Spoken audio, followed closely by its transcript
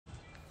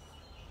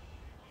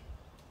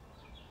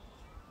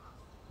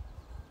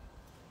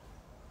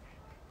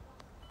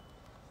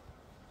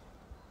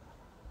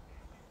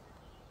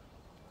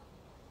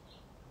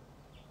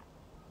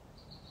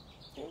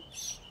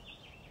Oops.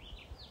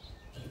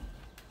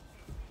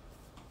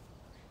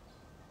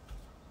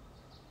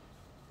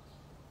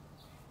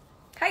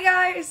 Hi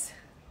guys!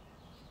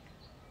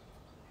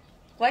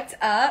 What's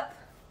up?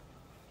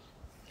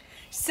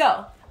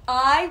 So,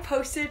 I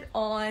posted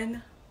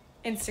on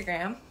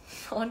Instagram,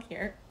 on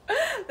here,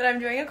 that I'm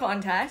doing a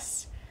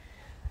contest.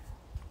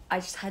 I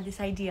just had this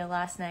idea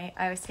last night.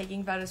 I was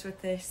taking photos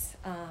with this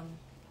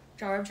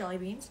jar of jelly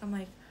beans. I'm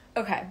like,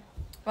 okay,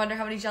 wonder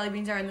how many jelly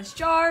beans are in this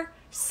jar.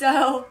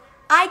 So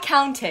I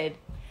counted.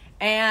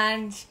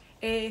 And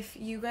if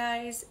you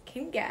guys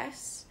can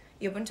guess,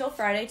 you have until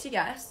Friday to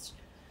guess,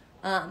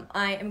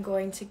 I am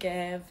going to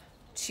give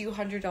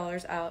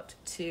 $200 out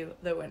to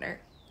the winner.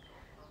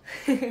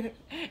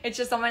 It's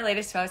just on my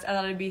latest post. I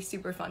thought it'd be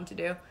super fun to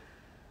do.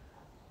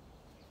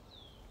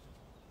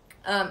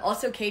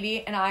 Also,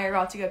 Katie and I are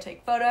about to go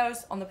take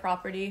photos on the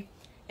property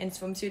in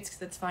swimsuits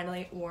because it's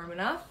finally warm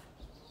enough.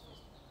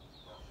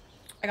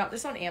 I got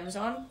this on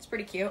Amazon. It's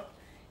pretty cute.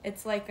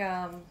 It's like,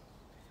 I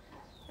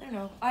don't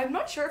know. I'm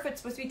not sure if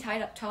it's supposed to be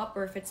tied up top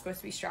or if it's supposed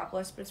to be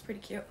strapless, but it's pretty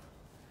cute.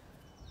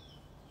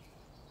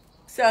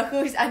 So,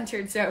 who's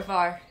entered so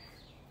far?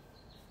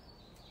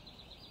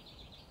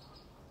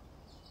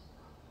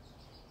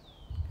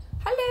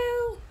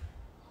 Hello!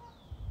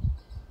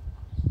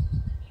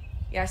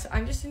 Yeah, so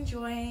I'm just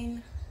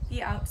enjoying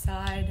the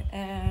outside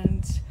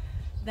and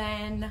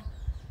then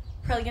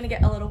probably gonna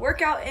get a little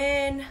workout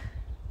in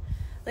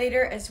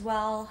later as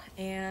well.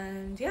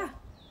 And yeah,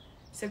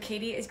 so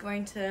Katie is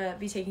going to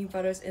be taking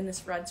photos in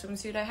this red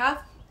swimsuit I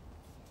have.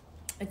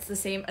 It's the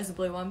same as the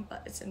blue one,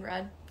 but it's in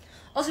red.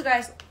 Also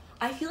guys,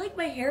 I feel like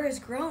my hair has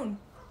grown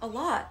a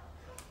lot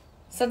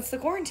since the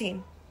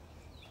quarantine.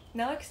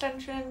 No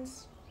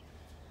extensions.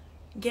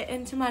 Get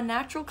into my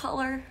natural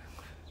color,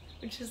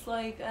 which is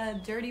like a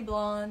dirty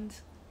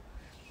blonde.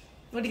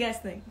 What do you guys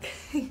think?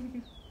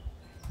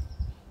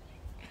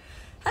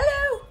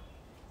 Hello!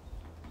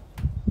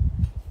 I'm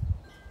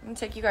gonna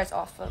take you guys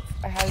off of,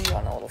 I have you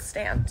on a little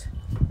stand.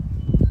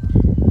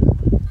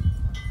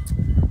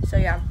 So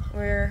yeah,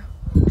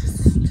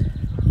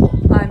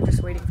 I'm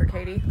just waiting for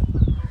Katie.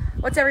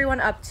 What's everyone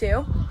up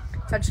to?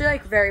 It's actually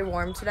like very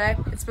warm today.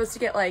 It's supposed to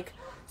get like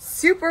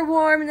super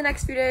warm in the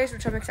next few days,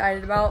 which I'm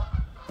excited about.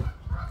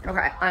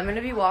 Okay, I'm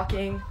gonna be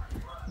walking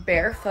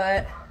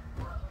barefoot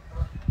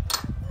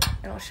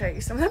and I'll show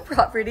you some of the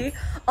property.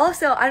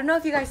 Also, I don't know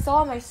if you guys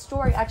saw my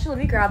story. Actually, let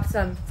me grab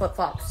some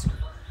flip-flops.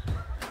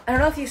 I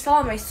don't know if you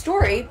saw my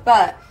story,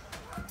 but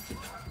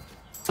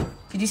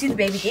did you see the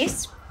baby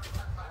geese?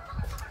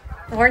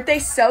 Weren't they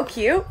so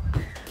cute?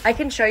 I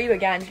can show you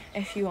again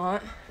if you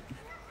want.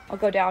 I'll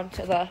go down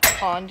to the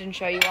pond and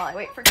show you while I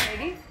wait for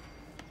Katie.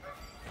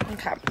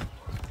 Okay.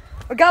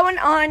 We're going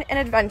on an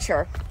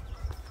adventure.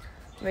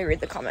 Let me read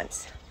the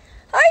comments.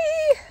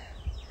 Hi!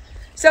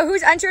 So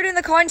who's entered in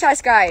the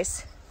contest,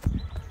 guys?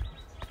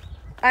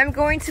 I'm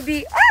going to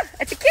be,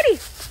 it's a kitty.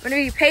 I'm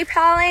going to be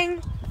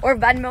PayPaling or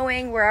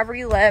Venmoing wherever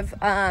you live.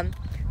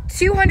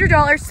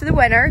 $200 to the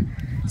winner.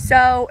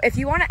 So if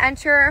you want to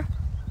enter,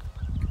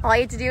 all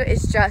you have to do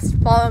is just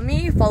follow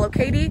me, follow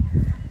Katie,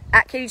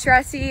 at Bri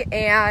Teresi,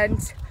 and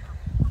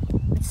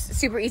it's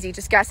super easy.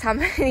 Just guess how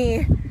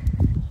many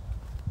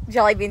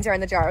jelly beans are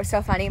in the jar. It was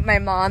so funny. My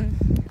mom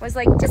was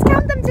like, just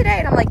count them today.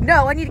 And I'm like,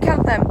 no, I need to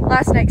count them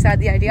last night because I had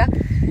the idea.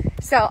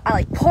 So I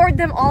like poured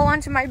them all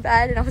onto my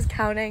bed and I was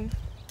counting.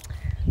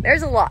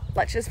 There's a lot.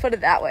 Let's just put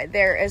it that way.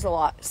 There is a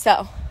lot.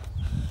 So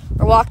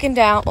we're walking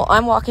down. Well,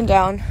 I'm walking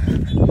down.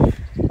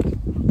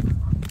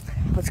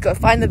 Let's go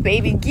find the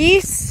baby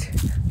geese.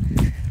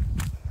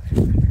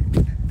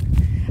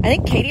 I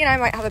think Katie and I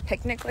might have a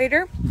picnic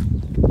later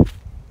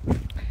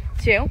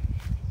too.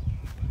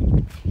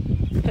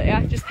 But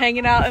yeah, just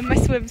hanging out in my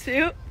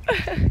swimsuit.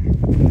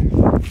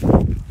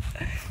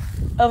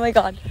 Oh my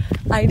god.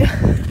 I don't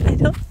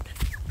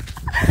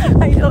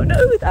know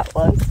who that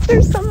was.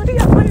 There's somebody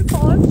at my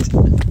pond.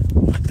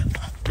 What the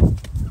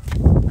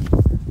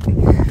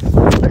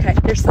fuck? Okay,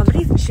 there's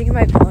somebody fishing in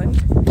my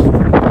pond. I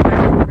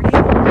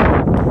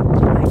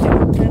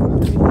don't know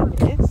who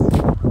it is.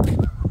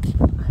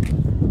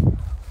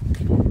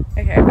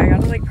 Okay, I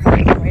gotta like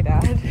cry for my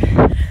dad.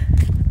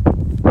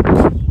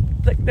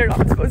 Like, they're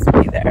not supposed to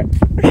be there.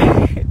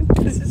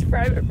 This is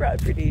private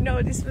property.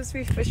 Nobody's supposed to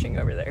be fishing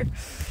over there.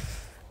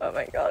 Oh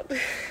my god.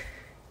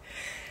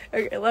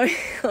 Okay,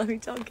 let me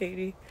tell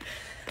Katie.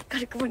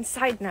 Gotta go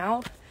inside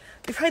now.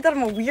 They probably thought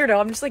I'm a weirdo.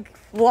 I'm just like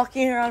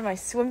walking around in my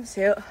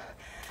swimsuit.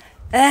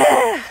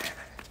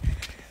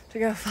 To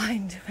go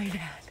find my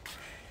dad.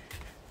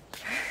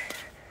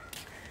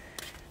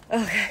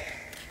 Okay.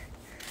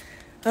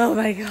 Oh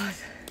my god.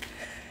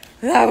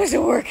 That was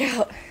a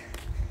workout.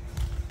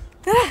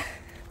 I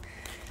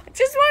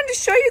just wanted to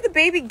show you the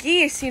baby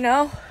geese, you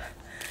know.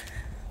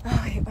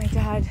 Oh wait, my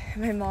dad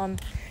and my mom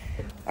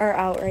are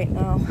out right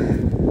now.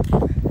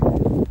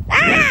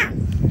 Ah!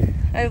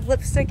 I have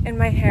lipstick in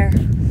my hair.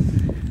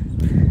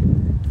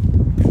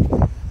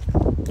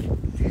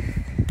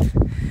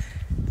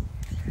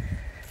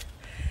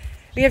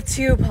 We have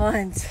two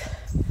ponds.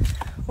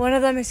 One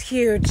of them is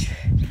huge,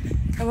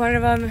 and one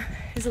of them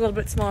is a little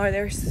bit smaller.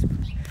 They're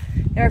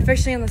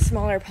officially in the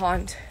smaller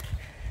pond.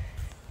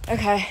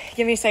 Okay,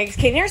 give me a second.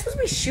 Katie, you're supposed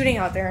to be shooting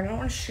out there. I don't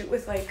want to shoot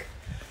with, like,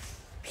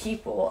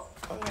 people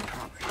on my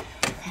property.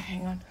 Okay,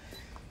 hang on.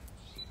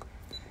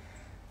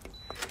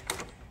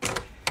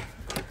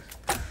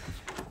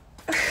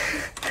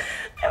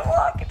 I'm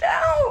locked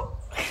out.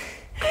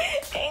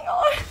 Hang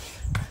on.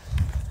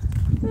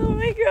 Oh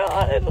my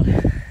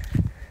god.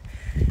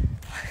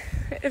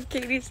 If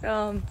Katie's,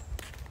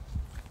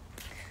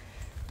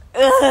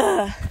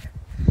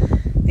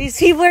 these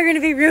people are gonna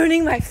be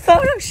ruining my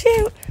photo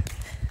shoot.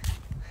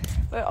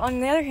 But on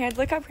the other hand,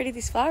 look how pretty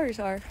these flowers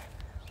are.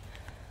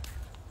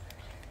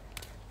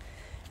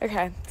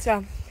 Okay,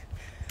 so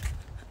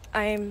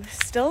I'm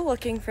still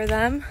looking for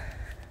them.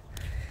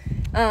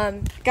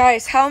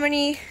 Guys, how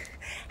many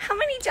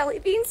jelly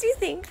beans do you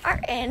think are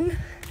in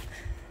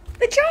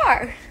the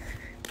jar?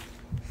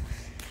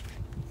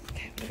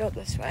 Okay, I'm gonna go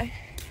this way.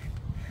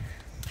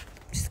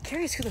 I'm just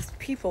curious who those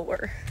people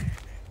were.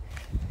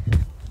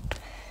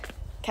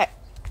 Okay,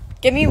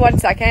 give me 1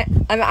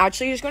 second. I'm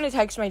actually just going to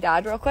text my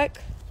dad real quick.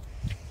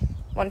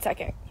 1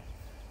 second.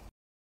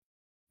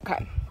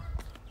 Okay.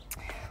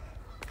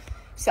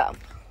 So,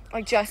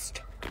 I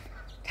just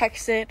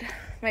texted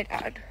my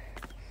dad.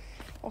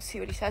 We'll see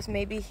what he says.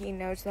 Maybe he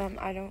knows them.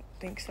 I don't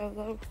think so,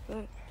 though.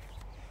 But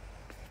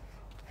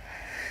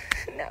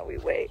now we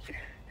wait.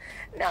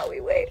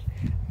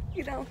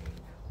 You know,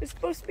 we're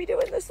supposed to be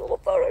doing this little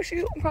photo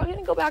shoot. I'm probably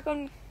going to go back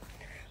on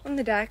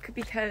the deck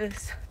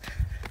because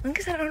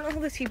I don't know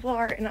who these people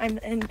are, and I'm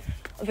in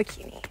a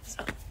bikini.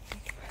 So,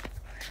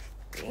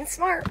 being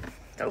smart.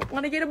 Don't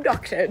want to get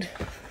abducted.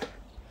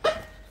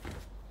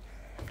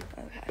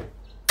 Okay.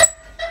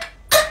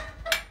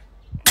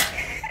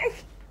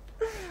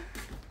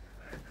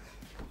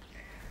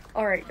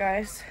 Alright,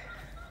 guys.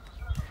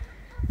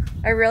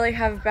 I really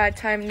have a bad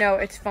time. No,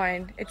 it's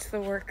fine. It's the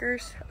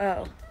workers.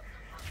 Oh.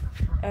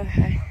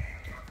 Okay.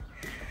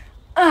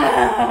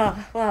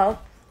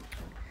 Well.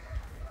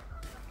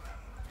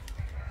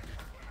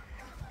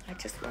 I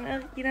just want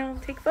to,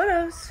 take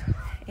photos.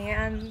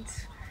 And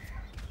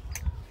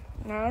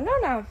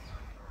no.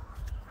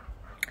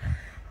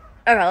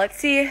 Okay, let's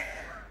see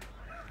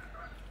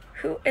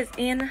who is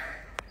in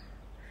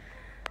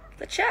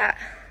the chat.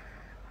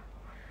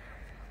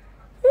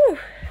 Whew.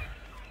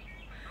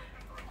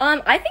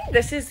 I think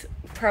this is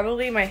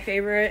probably my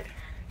favorite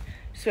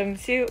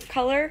swimsuit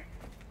color.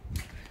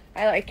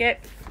 I like it.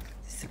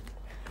 It's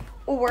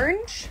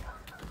orange.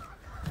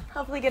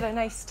 Hopefully get a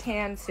nice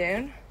tan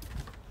soon.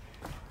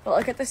 But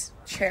look at this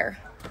chair.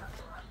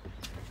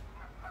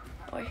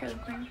 Oh, I hear them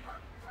playing.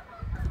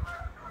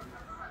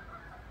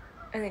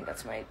 I think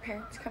that's my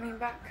parents coming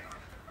back.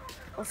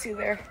 I'll see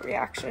their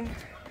reaction.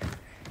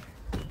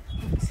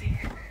 Let's see.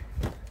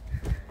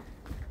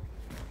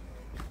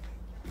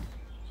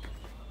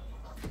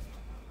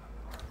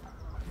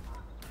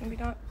 Maybe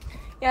not.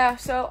 Yeah,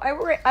 so I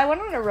went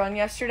on a run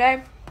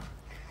yesterday.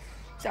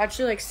 It's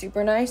actually, like,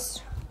 super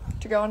nice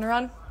to go on a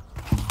run.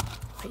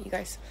 Put you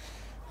guys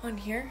on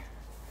here.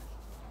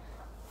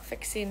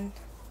 Fixing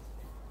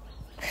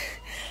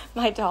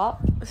my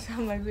top so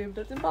my boob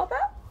doesn't pop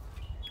out.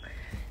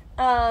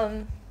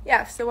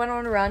 Yeah, so went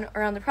on a run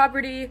around the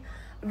property.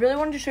 I really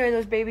wanted to show you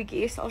those baby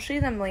geese. I'll show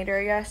you them later,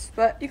 I guess,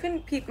 but you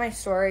can peep my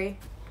story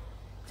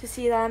to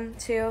see them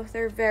too.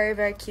 They're very,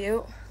 very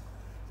cute.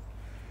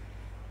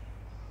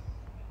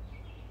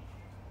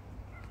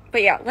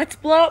 But yeah, let's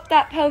blow up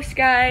that post,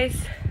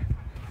 guys.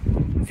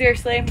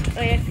 Seriously,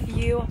 if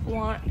you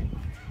want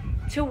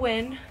to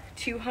win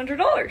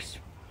 $200.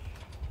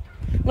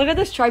 Look at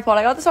this tripod.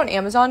 I got this on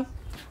Amazon.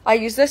 I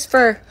use this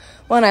for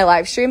when I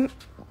live stream.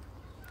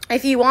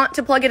 If you want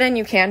to plug it in,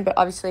 you can, but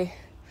obviously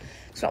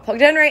it's not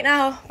plugged in right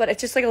now, but it's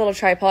just like a little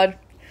tripod.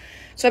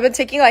 So I've been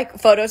taking like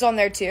photos on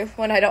there too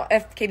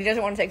if Katie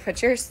doesn't want to take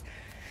pictures.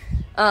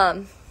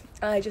 I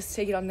just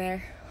take it on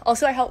there.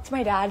 Also, I helped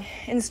my dad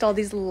install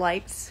these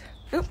lights.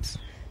 Oops.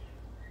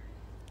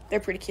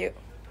 They're pretty cute.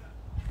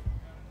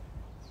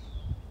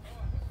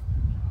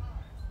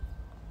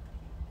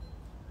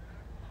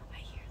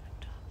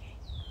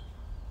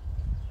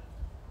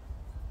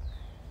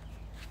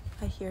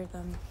 I hear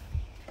them.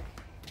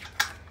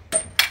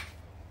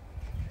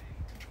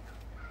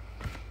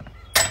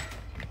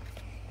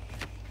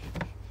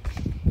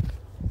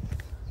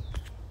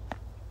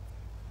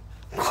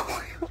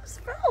 Oh, I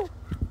smell.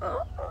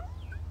 Oh.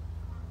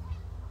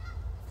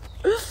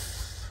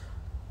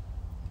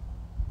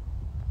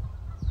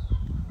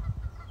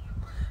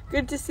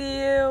 Good to see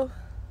you.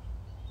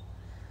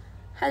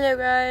 Hello,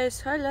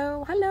 guys.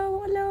 Hello.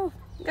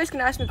 You guys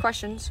can ask me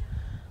questions.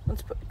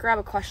 Let's grab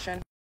a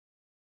question.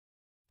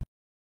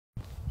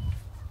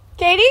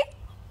 Katie?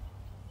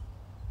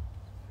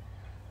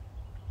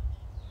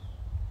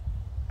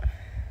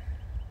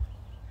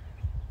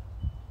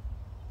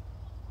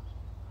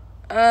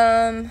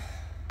 Oh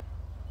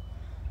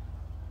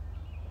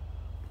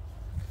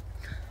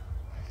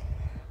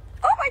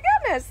my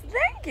goodness,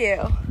 thank you.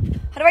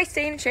 How do I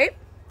stay in shape?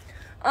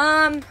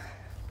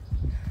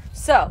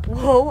 So,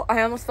 whoa,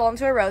 I almost fell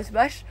into a rose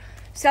bush.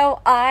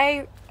 So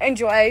I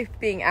enjoy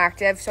being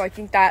active, so I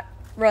think that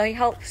really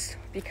helps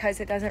because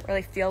it doesn't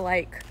really feel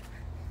like,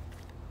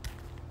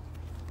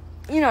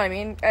 you know what I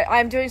mean?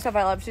 I'm doing stuff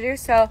I love to do.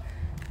 So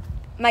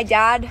my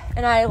dad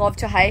and I love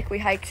to hike. We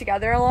hike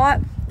together a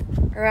lot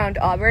around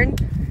Auburn.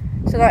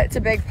 So that's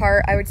a big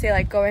part. I would say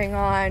like going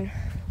on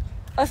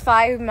a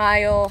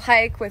 5-mile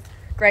hike with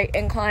great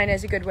incline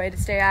is a good way to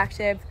stay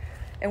active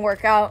and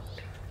work out.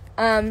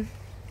 I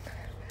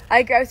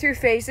go through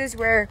phases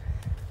where,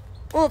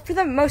 well, for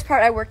the most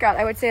part, I work out,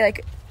 I would say,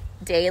 like,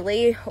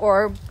 daily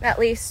or at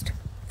least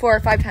 4 or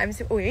 5 times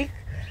a week.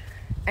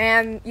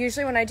 And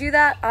usually when I do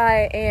that,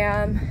 I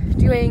am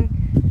doing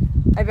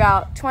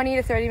about 20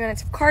 to 30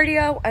 minutes of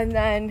cardio, and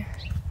then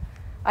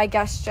I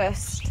guess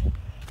just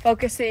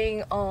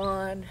focusing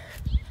on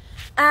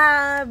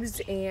abs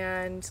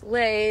and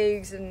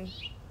legs and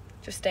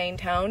just staying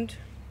toned.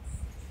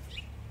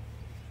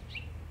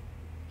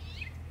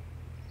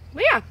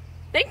 But yeah,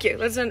 thank you.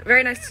 That's a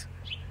very nice.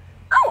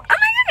 Oh my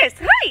goodness.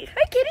 Hi,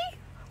 kitty.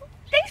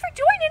 Thanks for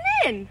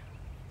joining in.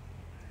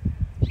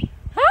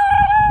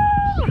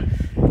 Ah!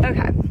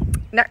 Okay,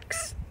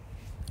 next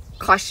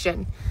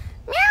question.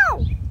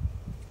 Meow.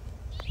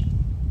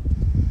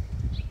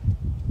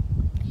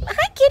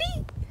 Hi,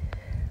 kitty.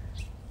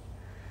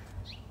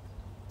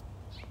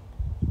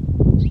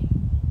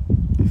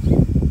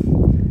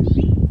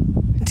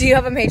 Do you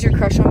have a major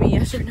crush on me,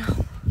 yes or no?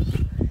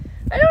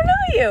 I don't know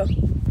you.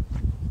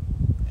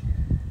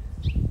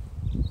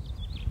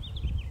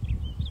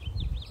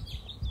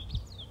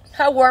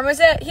 How warm is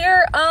it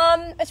here?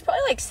 It's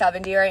probably like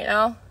 70 right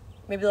now.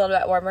 Maybe a little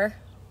bit warmer.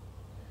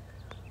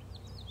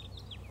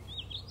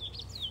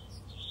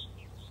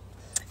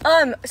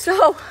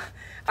 So,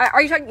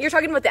 you're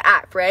talking about the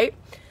app, right?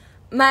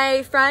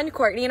 My friend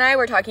Courtney and I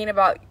were talking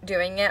about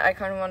doing it. I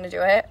kind of want to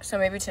do it, so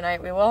maybe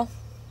tonight we will.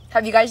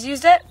 Have you guys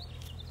used it?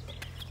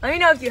 Let me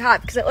know if you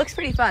have, because it looks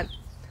pretty fun.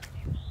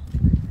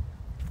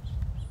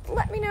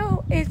 Let me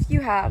know if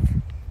you have.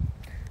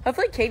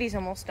 Hopefully Katie's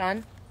almost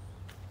done.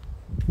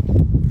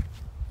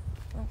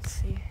 Let's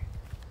see.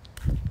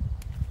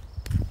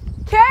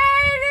 Katie!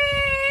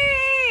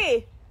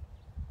 I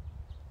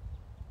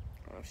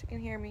don't know if she can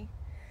hear me.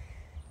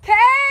 Katie!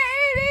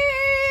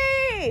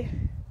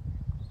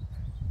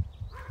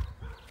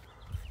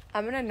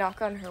 I'm gonna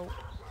knock on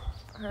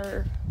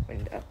her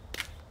window.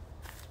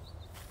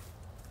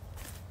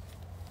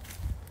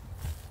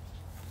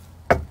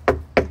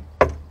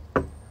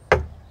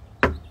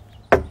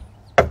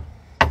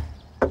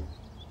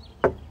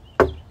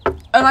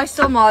 Am I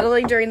still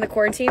modeling during the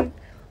quarantine?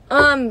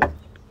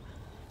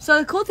 So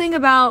the cool thing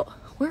about,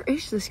 where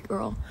is this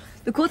girl?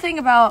 The cool thing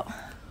about,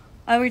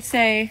 I would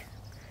say,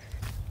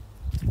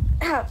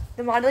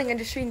 the modeling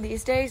industry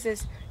these days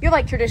is you have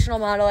like traditional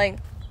modeling,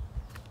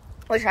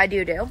 which I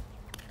do,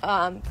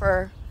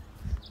 for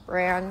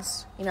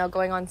brands, you know,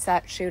 going on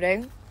set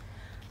shooting.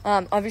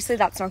 Obviously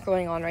that's not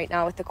going on right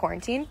now with the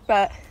quarantine,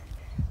 but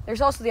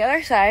there's also the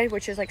other side,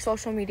 which is like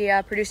social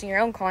media, producing your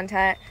own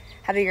content,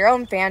 having your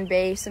own fan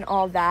base and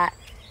all of that.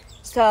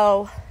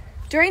 So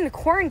during the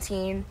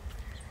quarantine,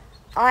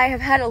 I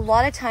have had a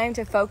lot of time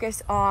to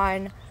focus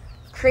on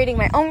creating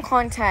my own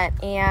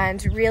content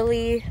and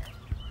really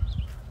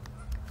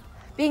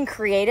being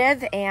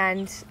creative,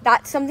 and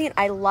that's something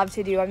I love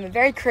to do. I'm a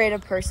very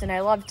creative person.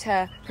 I love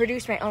to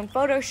produce my own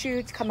photo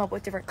shoots, come up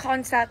with different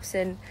concepts,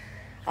 and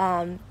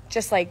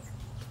just like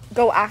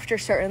go after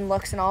certain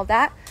looks and all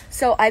that.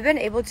 So I've been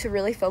able to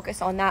really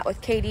focus on that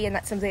with Katie, and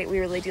that's something that we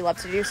really do love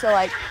to do. So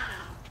like,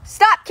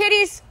 stop,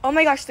 kitties! Oh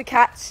my gosh, the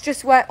cats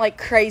just went like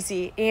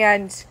crazy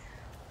and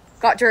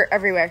got dirt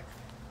everywhere.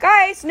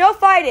 Guys, no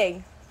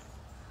fighting.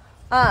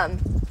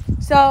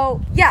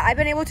 So yeah, I've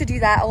been able to do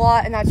that a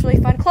lot, and that's really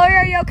fun. Chloe,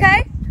 are you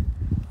okay?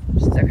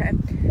 She's okay.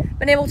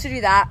 Been able to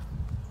do that,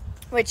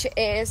 which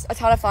is a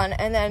ton of fun.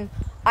 And then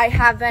I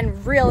have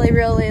been really,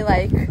 really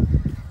like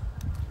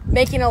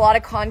making a lot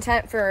of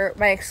content for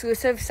my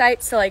exclusive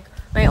sites, so like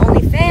my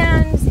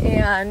OnlyFans,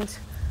 and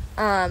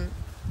I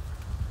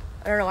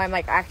don't know why I'm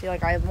like acting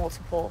like I have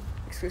multiple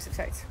exclusive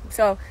sites.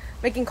 So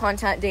making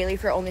content daily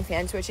for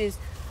OnlyFans, which is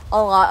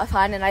a lot of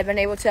fun, and I've been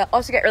able to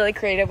also get really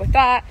creative with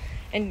that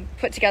and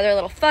put together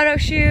little photo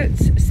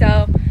shoots.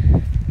 So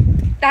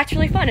that's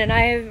really fun, and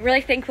I'm really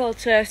thankful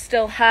to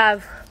still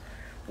have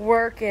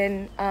work.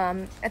 And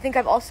I think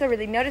I've also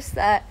really noticed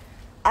that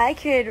I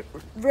could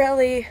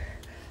really,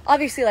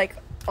 obviously, like,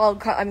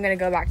 I'm gonna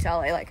go back to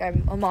LA, like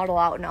I'm a model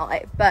out in LA,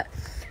 but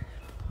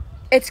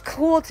it's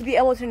cool to be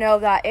able to know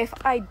that if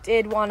I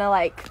did want to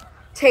like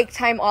take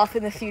time off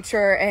in the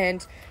future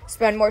and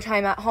spend more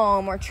time at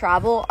home or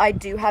travel, I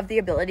do have the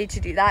ability to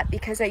do that,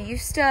 because I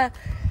used to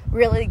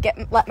really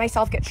let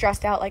myself get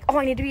stressed out, like, oh,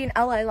 I need to be in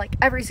LA like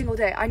every single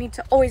day, I need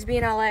to always be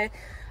in LA,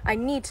 I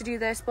need to do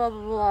this, blah blah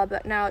blah.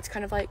 But now it's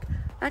kind of like,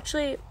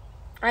 actually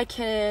I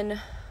can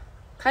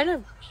kind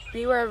of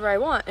be wherever I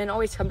want and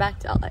always come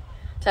back to LA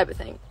type of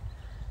thing.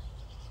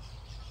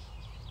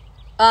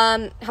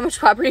 How much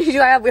property do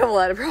I have? We have a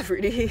lot of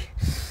property.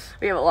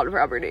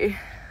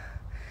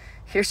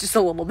 Here's just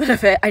a little bit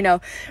of it. I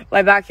know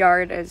my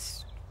backyard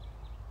is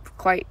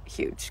quite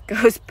huge.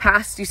 Goes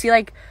past, do you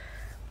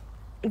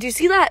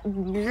see that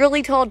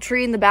really tall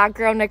tree in the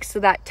background next to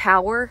that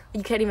tower?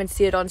 You can't even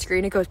see it on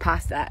screen. It goes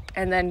past that,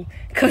 and then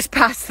it goes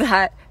past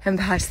that and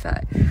past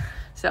that.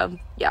 So,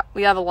 yeah,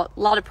 we have a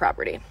lot of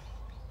property.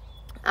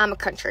 I'm a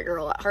country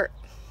girl at heart.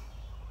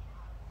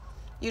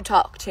 You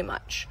talk too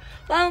much.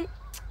 Well,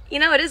 you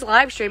know, it is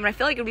live stream, and I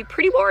feel like it would be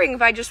pretty boring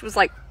if I just was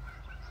like,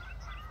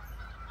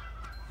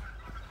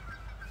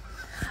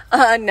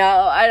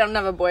 no, I don't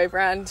have a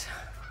boyfriend.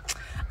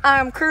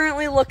 I'm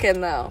currently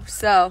looking, though,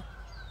 so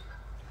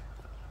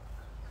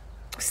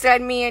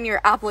send me in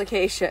your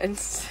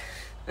applications.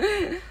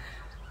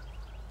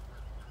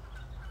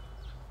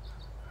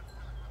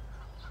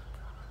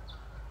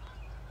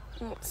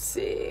 Let's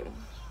see.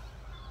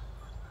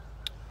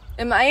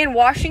 Am I in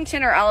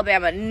Washington or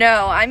Alabama?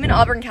 No, I'm in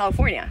Auburn,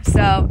 California.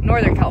 So,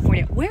 Northern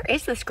California. Where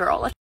is this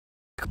girl?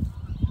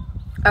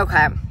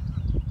 Okay.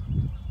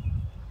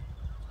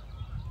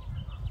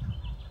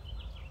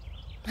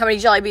 How many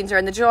jelly beans are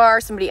in the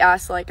jar? Somebody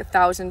asked like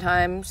 1,000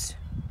 times.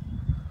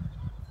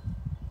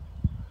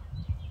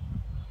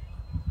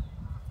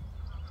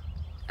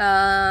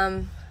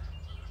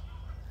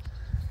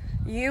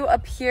 You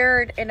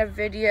appeared in a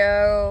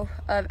video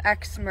of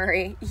X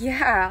Murray.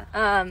 Yeah,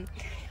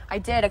 I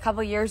did a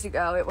couple years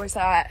ago. It was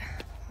at,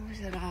 what was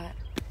it at?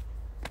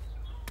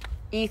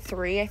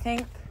 E3, I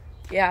think.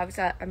 Yeah,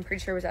 I'm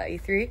pretty sure it was at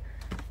E3,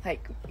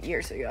 like,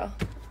 years ago.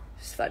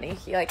 It's funny.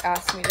 He, like,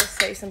 asked me to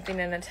say something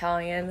in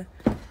Italian,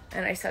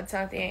 and I said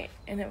something,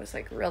 and it was,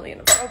 like, really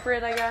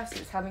inappropriate, I guess. He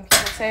was having people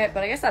say it,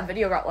 but I guess that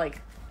video got,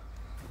 like,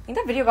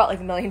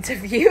 millions of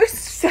views,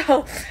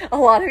 so a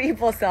lot of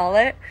people saw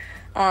it.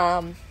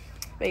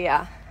 But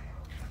yeah,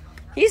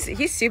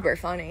 he's super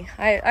funny.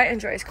 I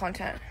enjoy his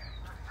content.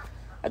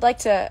 I'd like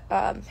to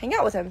hang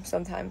out with him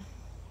sometime.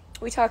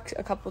 We've talked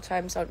a couple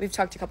times on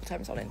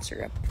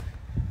Instagram.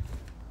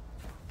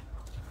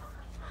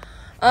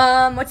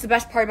 What's the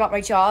best part about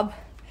my job?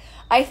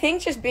 I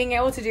think just being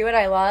able to do what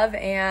I love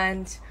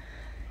and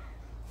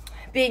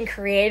being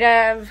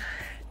creative,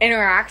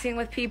 interacting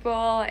with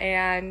people,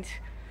 and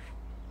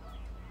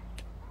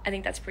I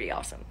think that's pretty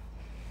awesome.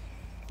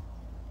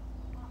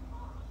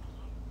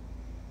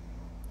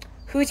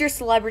 Who's your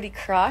celebrity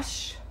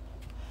crush?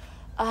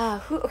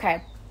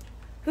 Okay.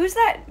 Who's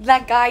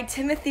that guy,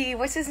 Timothy?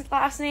 What's his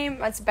last name?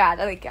 That's bad.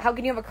 Like, how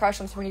can you have a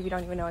crush on somebody if you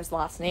don't even know his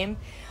last name?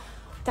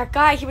 That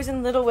guy, he was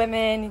in Little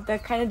Women, the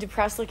kind of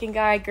depressed-looking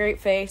guy,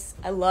 great face.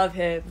 I love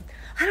him.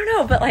 I don't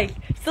know, but, like,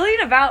 something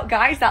about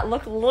guys that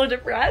look a little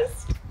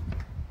depressed.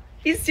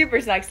 He's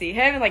super sexy.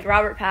 Him and, like,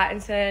 Robert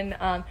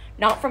Pattinson,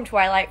 not from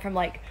Twilight, from,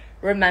 like,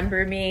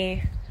 Remember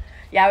Me.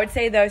 Yeah, I would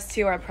say those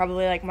two are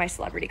probably, like, my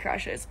celebrity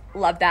crushes.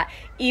 Love that.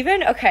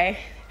 Even, okay,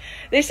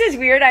 this is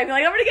weird. I feel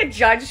like I'm going to get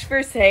judged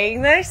for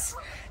saying this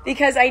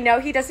because I know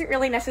he doesn't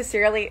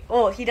necessarily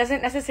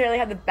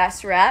have the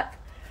best rep.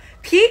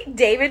 Pete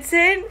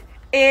Davidson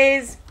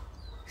is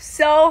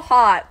so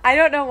hot. I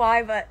don't know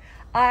why, but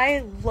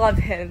I love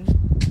him.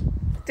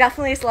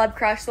 Definitely a celeb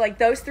crush. So, like,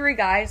 those three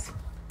guys,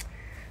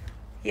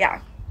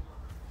 yeah.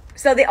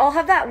 So they all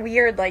have that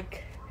weird,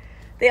 like,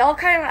 they all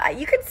kind of,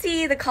 you could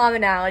see the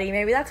commonality.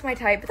 Maybe that's my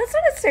type, but that's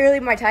not necessarily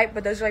my type,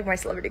 but those are, like, my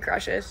celebrity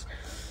crushes.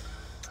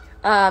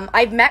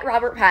 I've met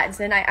Robert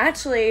Pattinson.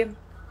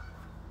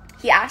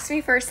 He asked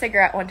me for a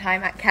cigarette one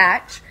time at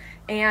Catch,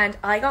 and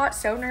I got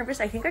so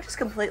nervous. I think I just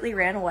completely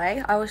ran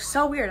away. I was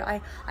so weird.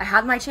 I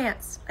had my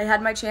chance. And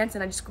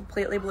I just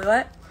completely blew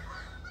it.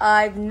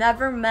 I've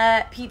never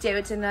met Pete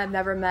Davidson, and I've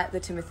never met the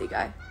Timothy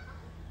guy.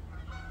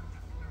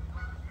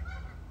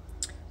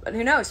 But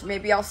who knows?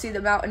 Maybe I'll see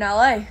them out in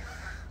LA.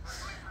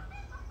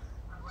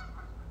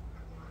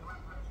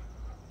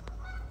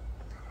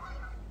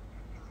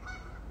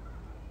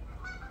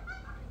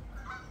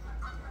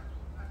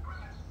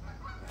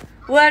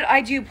 Would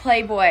I do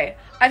Playboy?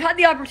 I've had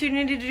the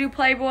opportunity to do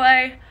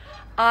Playboy.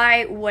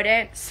 I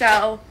wouldn't, so.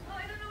 Oh,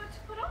 I don't know what to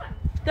put on.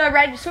 The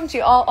red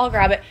swimsuit, I'll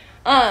grab it.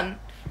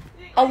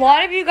 A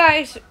lot of you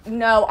guys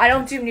know I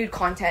don't do nude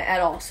content at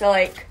all. So,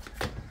 like,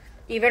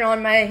 even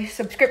on my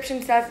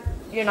subscription stuff,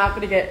 you're not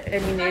going to get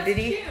any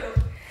nudity. That's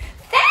cute.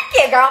 Thank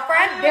you,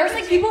 girlfriend. There's,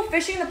 like, people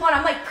fishing in the pond.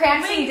 I'm, like,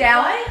 prancing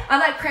down. What? I'm,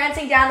 like,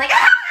 prancing down, like,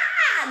 ah!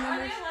 Are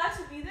they allowed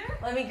to be there?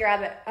 Let me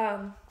grab it.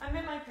 I'm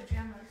in my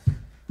pajamas.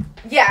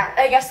 Yeah,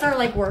 I guess they're,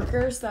 like,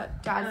 workers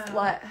that dads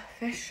let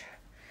fish.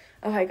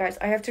 Okay, guys,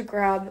 I have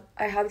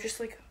just,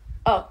 like,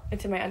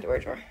 it's in my underwear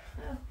drawer.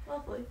 Oh,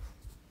 lovely.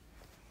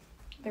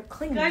 They're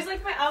clean. You guys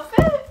like my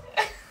outfit?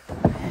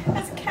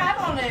 Has a cat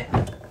on it.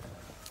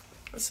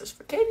 This is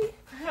for Katie.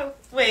 Oh,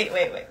 wait.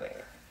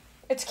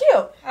 It's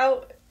cute.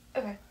 How?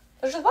 Okay.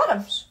 There's the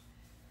bottoms.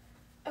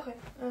 Okay.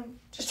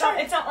 Just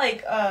It's not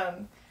like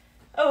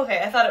Oh, okay.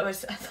 I thought it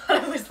was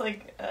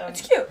like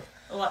it's cute.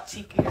 a lot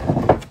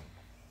cheekier.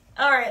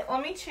 All right.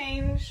 Let me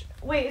change.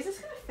 Wait, is this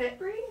gonna fit,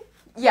 Bri?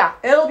 Yeah,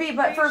 it'll be,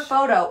 but for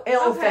photo,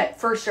 it'll Okay. fit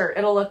for sure.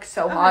 It'll look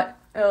so hot.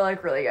 It'll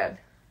look really good.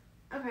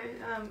 Okay.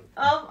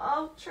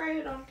 I'll try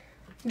it on.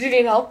 Do you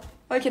need help?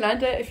 I can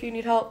end it if you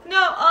need help.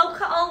 No,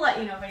 I'll let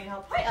you know if I need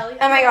help. Hi, Ellie.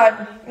 Oh my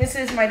god, this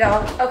is my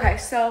dog. Okay,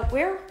 so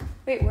where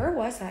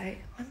was I?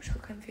 I'm so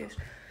confused.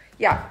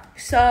 Yeah,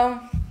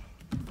 so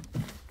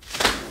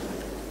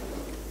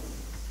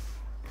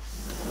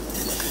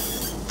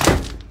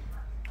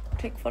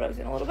take photos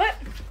in a little bit.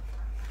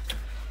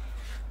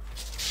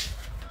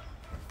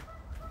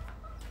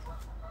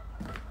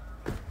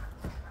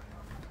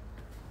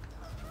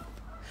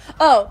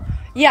 Oh,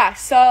 yeah,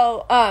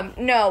 so,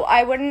 no,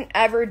 I wouldn't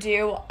ever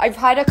do, I've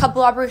had a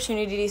couple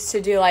opportunities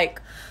to do,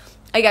 like,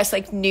 I guess,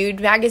 like, nude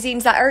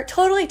magazines that are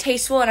totally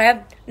tasteful, and I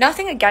have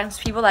nothing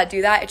against people that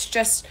do that. It's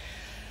just,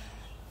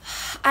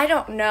 I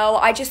don't know,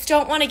 I just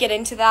don't want to get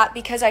into that,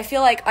 because I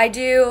feel like I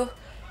do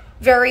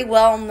very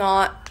well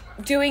not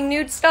doing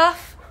nude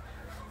stuff.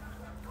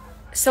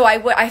 So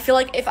I feel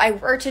like if I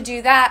were to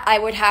do that, I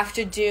would have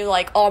to do,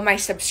 like, all my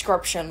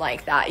subscription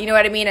like that, you know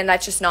what I mean? And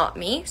that's just not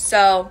me,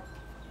 so...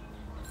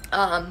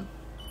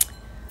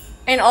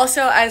 and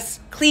also, as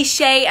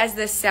cliche as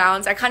this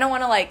sounds, I kind of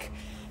want to, like,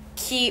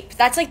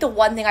 that's, like, the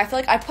one thing, I feel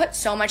like I put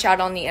so much out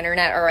on the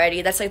internet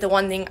already. That's, like, the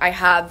one thing I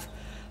have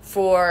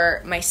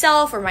for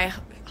myself or my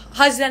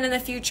husband in the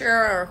future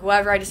or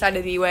whoever I decide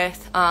to be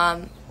with.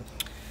 Yeah,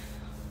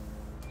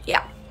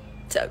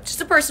 so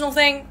just a personal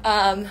thing.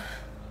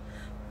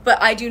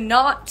 But I do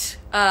not,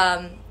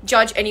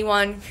 judge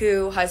anyone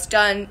who has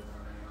done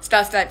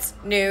stuff that's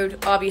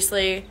nude,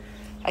 obviously.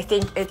 I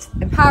think it's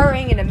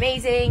empowering and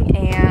amazing,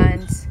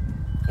 and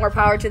more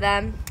power to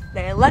them.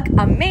 They look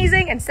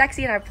amazing and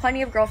sexy, and I have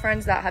plenty of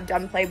girlfriends that have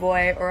done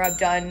Playboy or have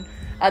done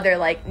other,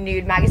 like,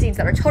 nude magazines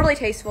that are totally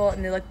tasteful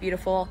and they look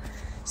beautiful.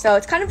 So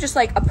it's kind of just,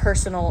 like, a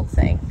personal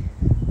thing.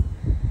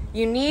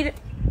 You need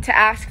to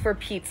ask for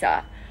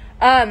pizza.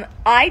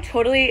 I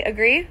totally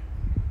agree.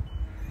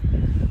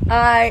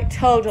 I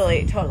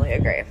totally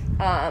agree.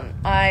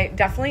 I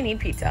definitely need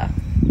pizza.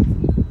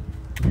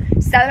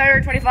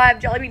 725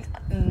 jelly beans.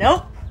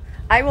 Nope.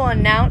 I will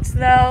announce,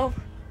 though.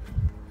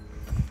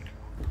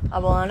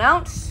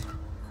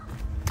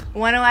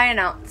 When do I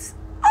announce?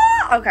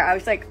 Oh, okay. I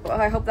was like, well,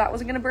 I hope that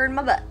wasn't going to burn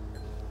my butt.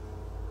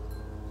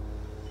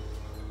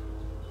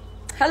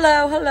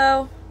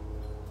 Hello.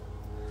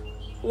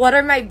 What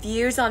are my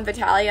views on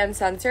Vitalia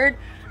Uncensored?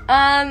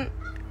 I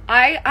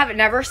have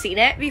never seen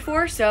it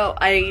before, so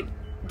I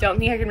don't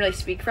think I can really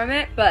speak from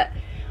it. But,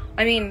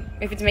 I mean,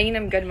 if it's making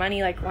them good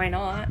money, like, why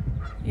not?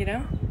 You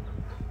know?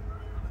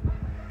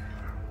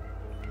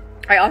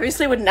 I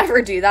obviously would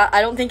never do that.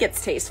 I don't think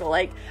it's tasteful.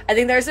 Like, I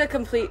think there's a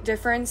complete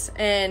difference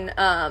in,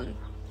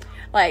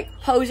 like,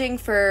 posing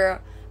for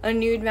a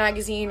nude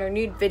magazine or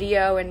nude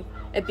video and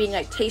it being,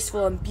 like,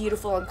 tasteful and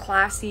beautiful and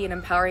classy and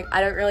empowering. I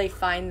don't really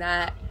find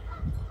that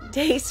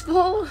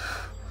tasteful.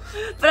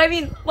 But, I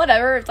mean,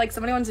 whatever. If, like,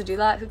 somebody wants to do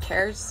that, who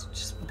cares?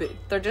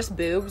 They're just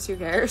boobs. Who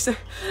cares?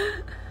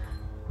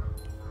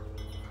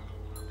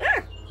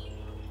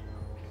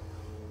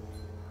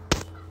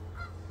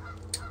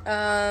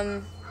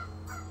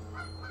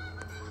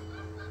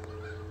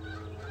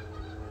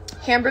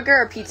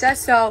 Hamburger or pizza.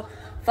 So,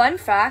 fun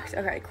fact.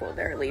 Okay, cool.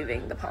 They're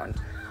leaving the pond.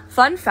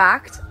 Fun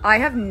fact. I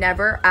have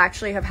never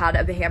actually have had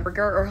a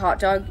hamburger or hot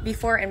dog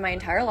before in my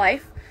entire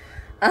life.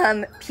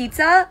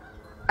 Pizza.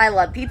 I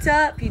love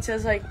pizza. Pizza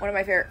is, like, one of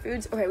my favorite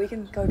foods. Okay, we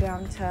can go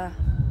down to...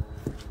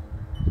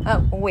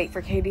 Oh, we'll wait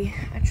for Katie,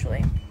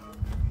 actually.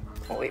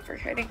 We'll wait for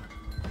Katie.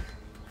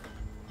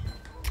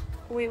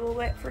 We will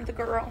wait for the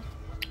girl.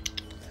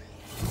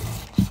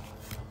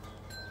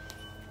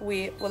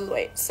 We will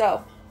wait.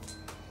 So...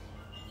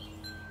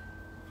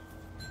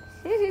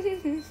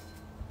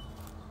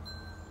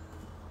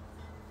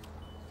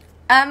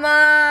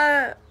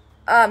 Emma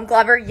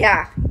Glover,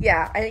 yeah,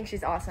 I think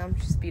she's awesome.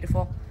 She's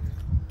beautiful.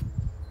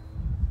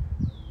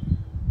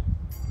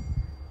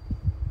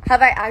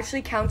 Have I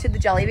actually counted the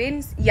jelly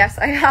beans? Yes,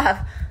 I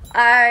have.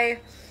 I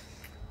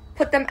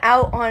put them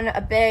out on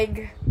a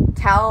big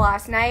towel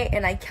last night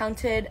and I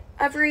counted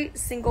every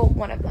single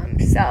one of them.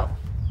 So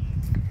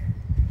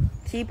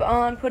keep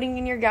on putting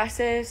in your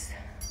guesses.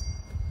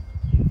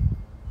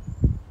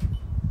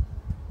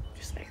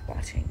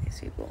 Watching these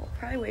people. I'll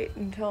probably wait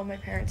until my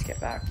parents get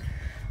back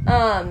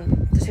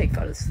to take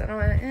photos. I don't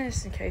want to,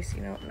 just in case,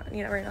 you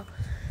never know.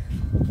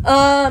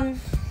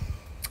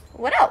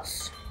 What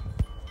else?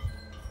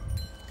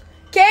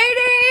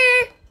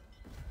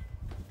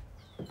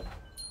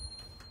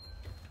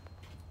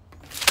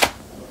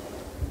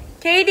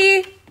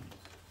 Katie!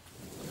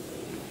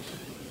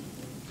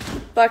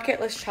 Bucket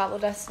list travel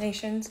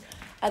destinations.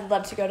 I'd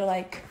love to go to,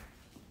 like,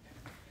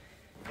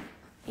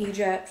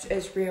 Egypt,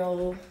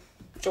 Israel,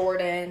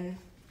 Jordan,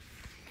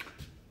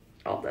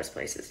 all those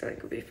places. I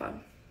think would be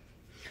fun.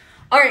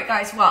 All right,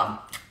 guys. Well,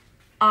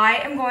 I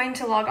am going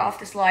to log off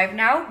this live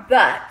now,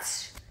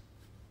 but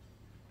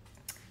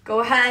go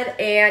ahead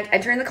and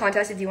enter in the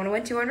contest. If you want to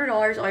win $200,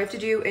 all you have to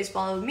do is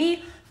follow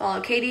me,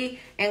 follow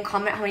Katie, and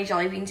comment how many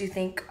jelly beans you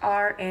think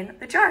are in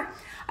the jar.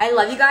 I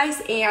love you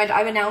guys, and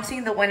I'm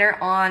announcing the winner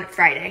on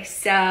Friday.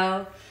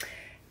 So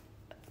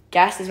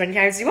guess as many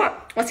times as you want.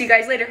 I'll see you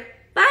guys later.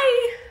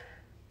 Bye.